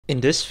In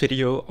this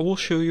video, I will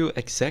show you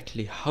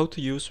exactly how to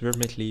use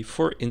Remitly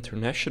for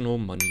international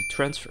money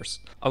transfers.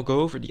 I'll go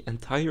over the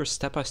entire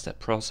step-by-step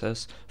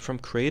process from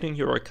creating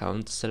your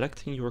account,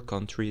 selecting your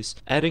countries,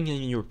 adding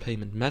in your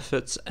payment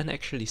methods and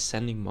actually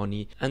sending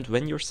money. And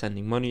when you're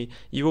sending money,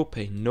 you will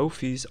pay no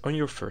fees on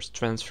your first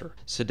transfer.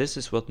 So this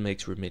is what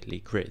makes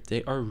Remitly great.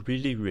 They are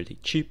really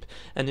cheap,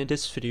 and in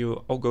this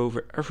video I'll go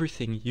over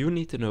everything you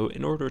need to know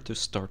in order to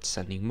start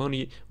sending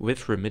money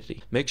with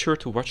Remitly. Make sure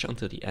to watch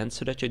until the end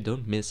so that you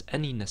don't miss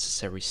any necessary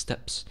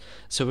steps.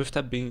 So with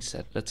that being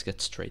said, let's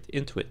get straight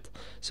into it.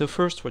 So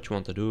first what you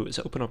want to do is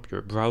open up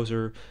your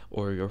browser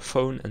or your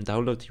phone and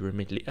download the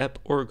Remitly app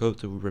or go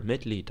to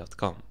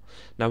remitly.com.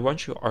 Now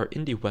once you are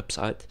in the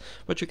website,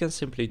 what you can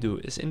simply do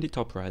is in the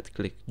top right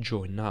click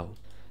join now.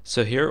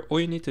 So here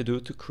all you need to do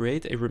to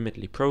create a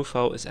Remitly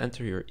profile is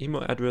enter your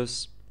email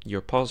address,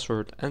 your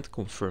password and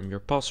confirm your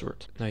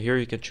password. Now here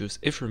you can choose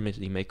if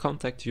Remitly may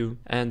contact you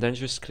and then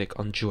just click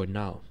on join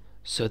now.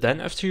 So then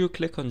after you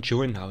click on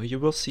join now, you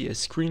will see a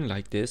screen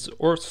like this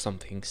or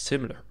something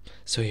similar.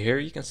 So here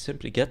you can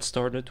simply get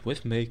started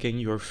with making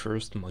your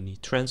first money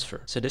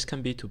transfer. So this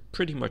can be to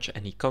pretty much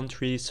any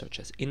country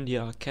such as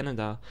India,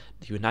 Canada,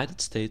 the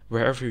United States,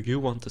 wherever you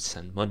want to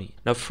send money.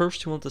 Now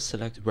first you want to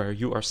select where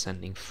you are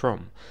sending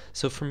from.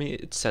 So for me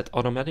it's set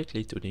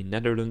automatically to the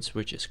Netherlands,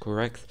 which is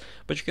correct,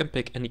 but you can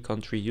pick any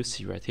country you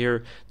see right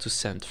here to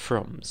send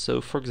from.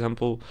 So for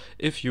example,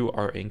 if you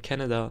are in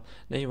Canada,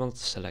 then you want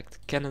to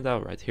select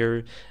Canada right here,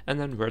 and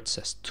then where it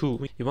says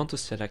to, you want to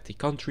select the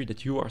country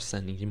that you are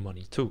sending the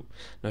money to.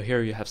 Now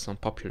here you have some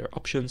popular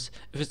options.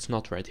 If it's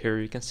not right here,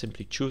 you can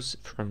simply choose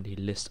from the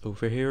list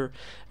over here,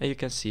 and you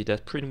can see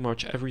that pretty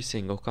much every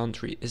single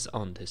country is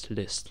on this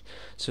list.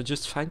 So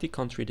just find the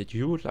country that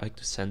you would like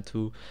to send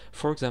to.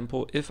 For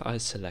example, if I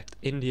select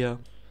India,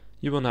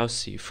 you will now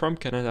see from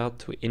Canada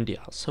to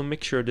India. So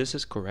make sure this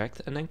is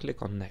correct and then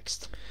click on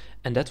next.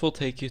 And that will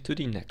take you to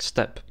the next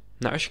step.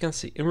 Now as you can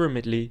see in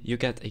Remitly, you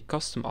get a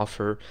custom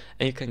offer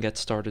and you can get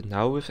started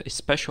now with a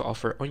special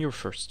offer on your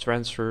first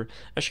transfer.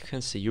 As you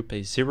can see, you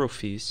pay 0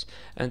 fees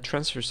and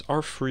transfers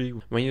are free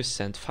when you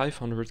send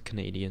 500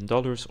 Canadian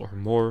dollars or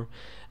more.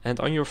 And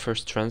on your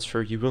first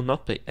transfer you will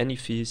not pay any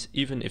fees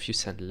even if you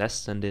send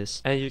less than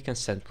this, and you can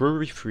send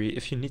worry free.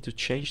 If you need to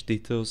change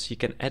details, you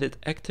can edit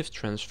active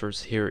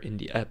transfers here in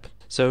the app.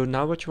 So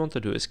now what you want to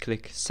do is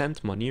click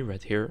send money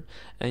right here,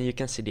 and you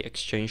can see the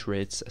exchange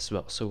rates as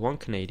well. So 1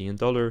 Canadian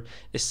dollar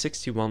is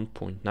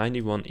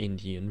 61.91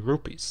 Indian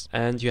rupees.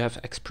 And you have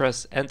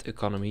express and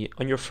economy.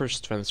 On your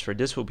first transfer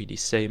this will be the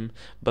same,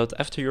 but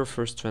after your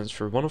first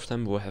transfer one of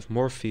them will have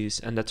more fees,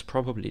 and that's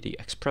probably the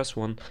express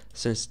one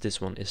since this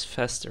one is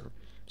faster.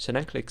 So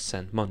then click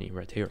send money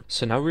right here.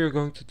 So now we are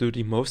going to do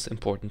the most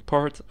important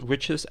part,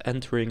 which is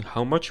entering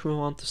how much we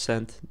want to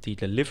send, the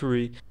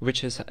delivery,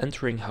 which is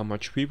entering how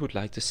much we would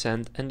like to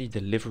send, and the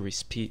delivery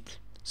speed.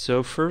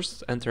 So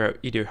first enter out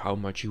either how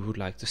much you would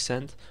like to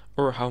send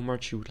or how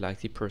much you would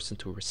like the person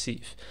to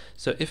receive.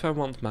 So if I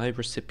want my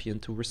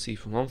recipient to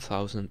receive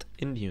 1000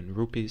 Indian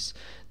rupees,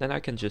 then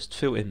I can just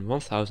fill in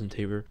 1000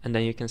 here, and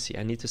then you can see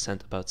I need to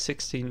send about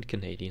 16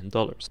 Canadian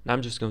dollars. Now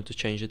I'm just going to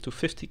change it to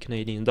 50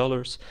 Canadian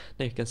dollars,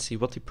 then you can see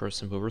what the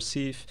person will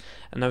receive.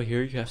 And now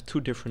here you have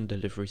two different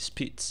delivery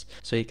speeds.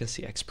 So you can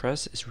see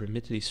Express is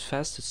Remitly's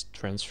fastest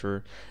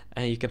transfer,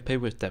 and you can pay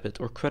with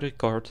debit or credit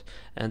card,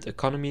 and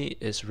Economy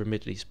is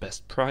Remitly's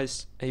best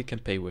price, and you can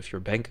pay with your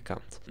bank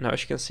account. Now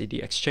as you can see,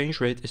 the exchange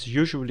rate is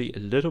usually a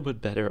little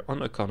bit better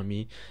on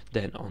Economy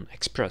than on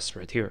Express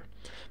right here,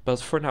 but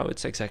for now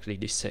it's exactly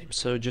the same.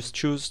 So just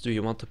choose, do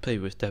you want to pay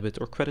with debit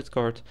or credit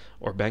card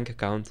or bank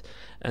account,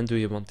 and do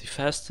you want the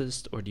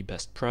fastest or the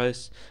best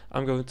price?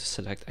 I'm going to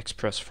select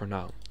Express for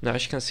now. Now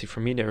as you can see, for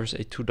me there is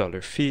a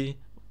 $2 fee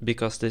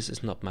because this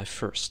is not my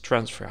first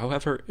transfer.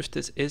 However, if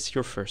this is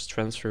your first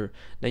transfer,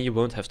 then you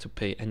won't have to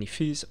pay any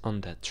fees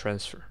on that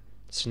transfer.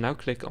 So now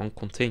click on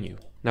continue.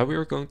 Now we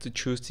are going to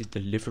choose the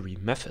delivery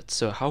method.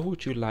 So how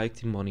would you like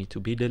the money to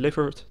be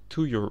delivered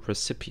to your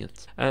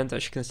recipient? And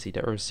as you can see,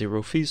 there are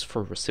 0 fees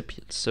for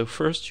recipients. So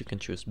first you can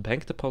choose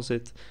bank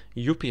deposit,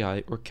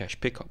 UPI or cash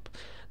pickup.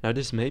 Now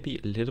this may be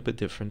a little bit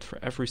different for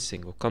every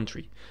single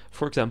country.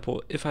 For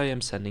example, if I am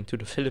sending to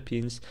the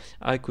Philippines,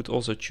 I could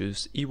also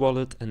choose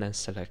e-wallet and then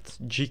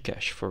select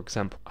Gcash, for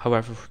example.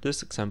 However, for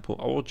this example,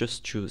 I will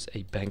just choose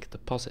a bank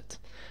deposit.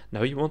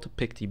 Now you want to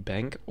pick the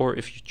bank, or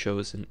if you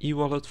chose an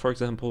e-wallet, for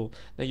example,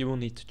 then you will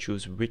need to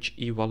choose which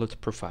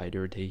e-wallet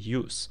provider they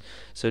use.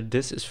 So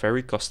this is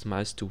very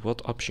customized to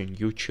what option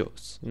you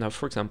chose. Now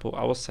for example,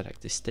 I will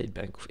select the State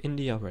Bank of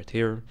India right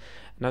here.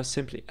 Now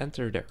simply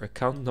enter their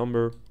account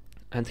number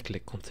and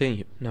click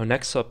continue. Now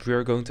next up we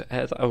are going to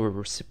add our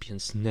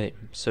recipient's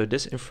name. So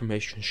this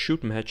information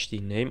should match the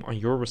name on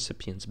your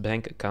recipient's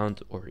bank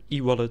account or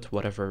e-wallet,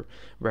 whatever,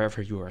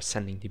 wherever you are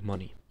sending the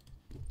money.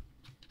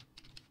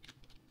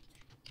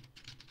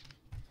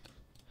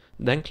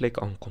 Then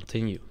click on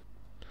continue.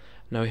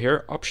 Now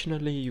here,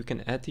 optionally, you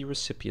can add the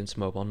recipient's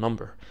mobile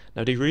number.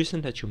 Now the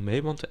reason that you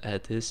may want to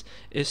add this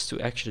is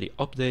to actually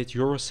update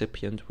your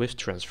recipient with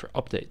transfer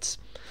updates.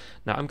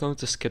 Now I'm going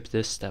to skip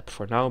this step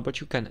for now, but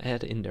you can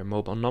add in their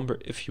mobile number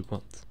if you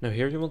want. Now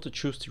here you want to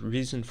choose the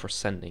reason for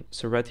sending.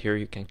 So right here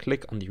you can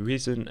click on the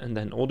reason and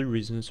then all the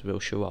reasons will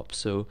show up.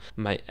 So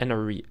my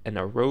NRE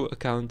NRO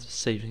account,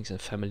 savings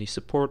and family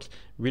support,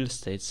 real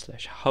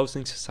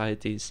estate/housing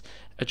societies,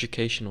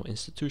 educational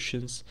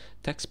institutions,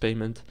 tax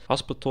payment,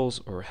 hospitals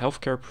or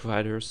healthcare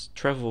providers,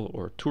 travel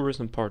or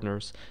tourism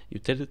partners,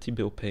 utility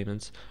bill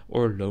payments,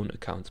 or loan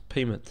account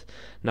payment.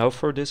 Now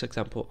for this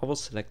example, I will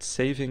select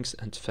savings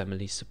and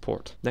family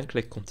support. Then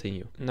click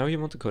continue. Now you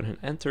want to go ahead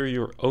and enter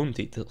your own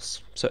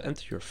details. So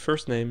enter your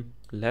first name,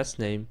 last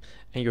name,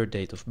 and your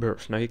date of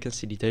birth. Now you can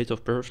see the date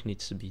of birth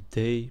needs to be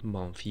day,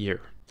 month,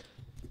 year.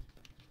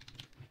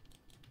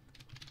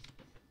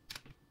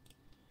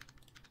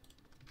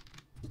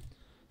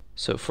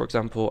 So for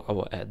example, I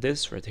will add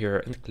this right here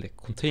and click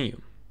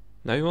continue.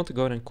 Now you want to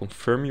go ahead and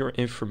confirm your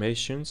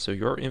information. So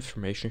your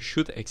information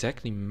should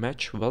exactly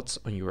match what's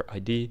on your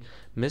ID.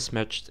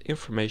 Mismatched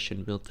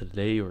information will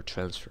delay your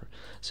transfer.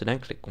 So then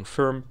click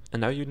confirm,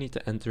 and now you need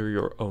to enter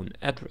your own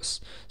address.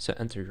 So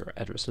enter your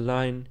address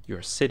line,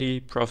 your city,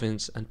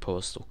 province, and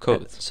postal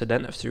code. So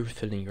then after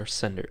filling your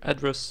sender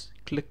address,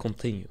 click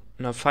continue.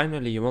 Now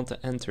finally you want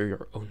to enter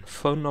your own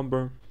phone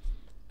number,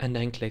 and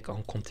then click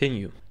on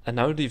continue. And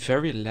now the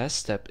very last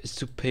step is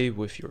to pay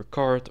with your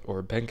card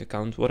or bank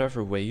account,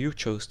 whatever way you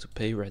chose to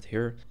pay right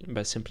here,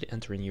 by simply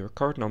entering your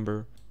card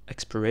number,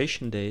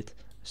 expiration date,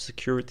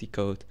 security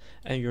code,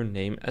 and your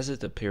name as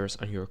it appears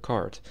on your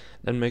card.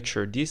 Then make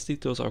sure these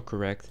details are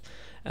correct,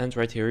 and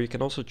right here you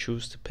can also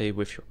choose to pay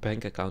with your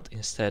bank account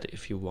instead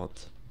if you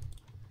want.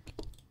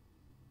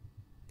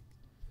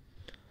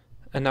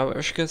 And now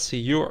as you can see,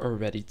 you are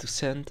ready to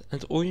send,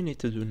 and all you need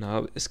to do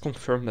now is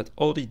confirm that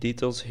all the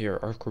details here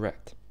are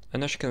correct.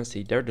 And as you can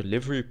see, their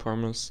delivery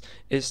promise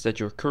is that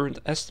your current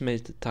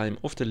estimated time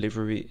of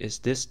delivery is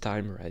this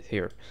time right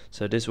here.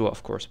 So this will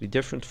of course be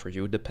different for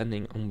you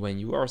depending on when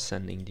you are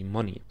sending the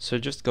money. So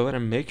just go ahead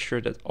and make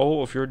sure that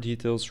all of your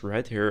details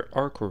right here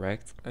are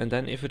correct, and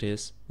then if it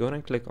is, go ahead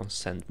and click on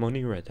send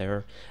money right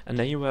there, and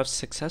then you have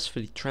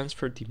successfully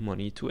transferred the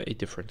money to a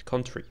different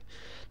country.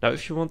 Now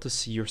if you want to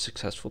see your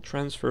successful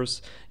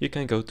transfers, you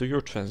can go to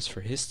your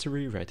transfer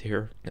history right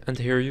here, and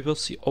here you will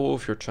see all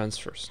of your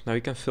transfers. Now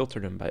you can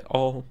filter them by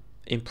all,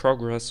 in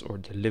progress, or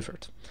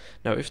delivered.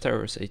 Now if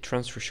there is a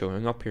transfer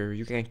showing up here,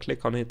 you can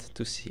click on it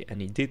to see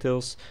any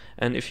details,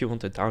 and if you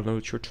want to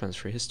download your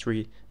transfer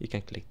history, you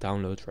can click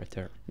download right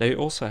there. Now you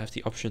also have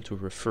the option to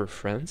refer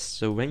friends.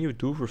 So when you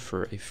do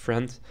refer a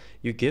friend,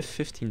 you give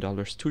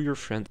 $15 to your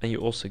friend and you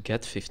also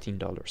get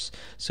 $15.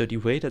 So the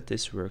way that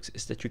this works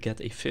is that you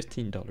get a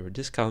 $15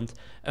 discount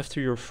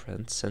after your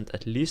friend sent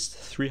at least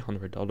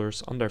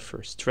 $300 on their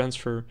first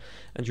transfer,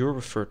 and your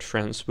referred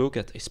friends will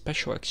get a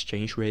special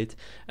exchange rate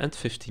and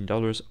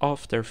 $15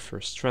 off their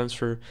first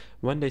transfer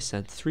when they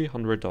send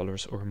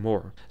 $300 or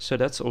more. So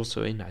that's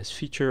also a nice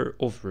feature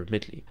of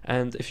Remitly.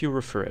 And if you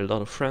refer a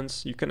lot of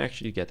friends, you can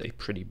actually get a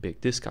pretty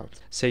big discount.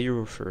 Say you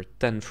refer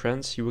 10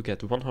 friends, you will get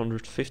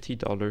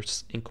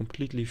 $150 in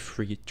completely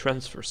free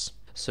transfers.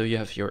 So you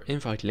have your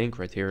invite link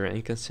right here, and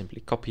you can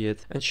simply copy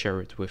it and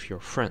share it with your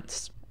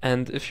friends.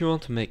 And if you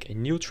want to make a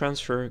new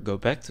transfer, go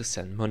back to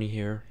send money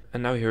here.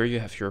 And now here you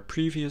have your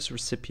previous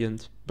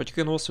recipient, but you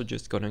can also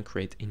just go and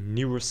create a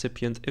new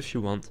recipient if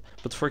you want.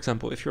 But for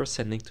example, if you're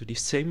sending to the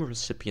same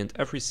recipient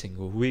every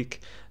single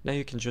week, then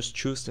you can just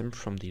choose them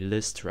from the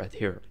list right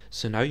here.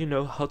 So now you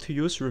know how to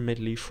use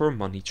Remitly for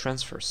money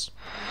transfers.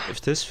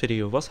 If this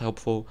video was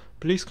helpful,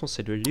 please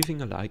consider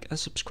leaving a like and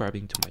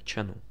subscribing to my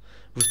channel.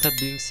 With that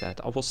being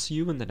said, I will see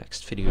you in the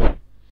next video.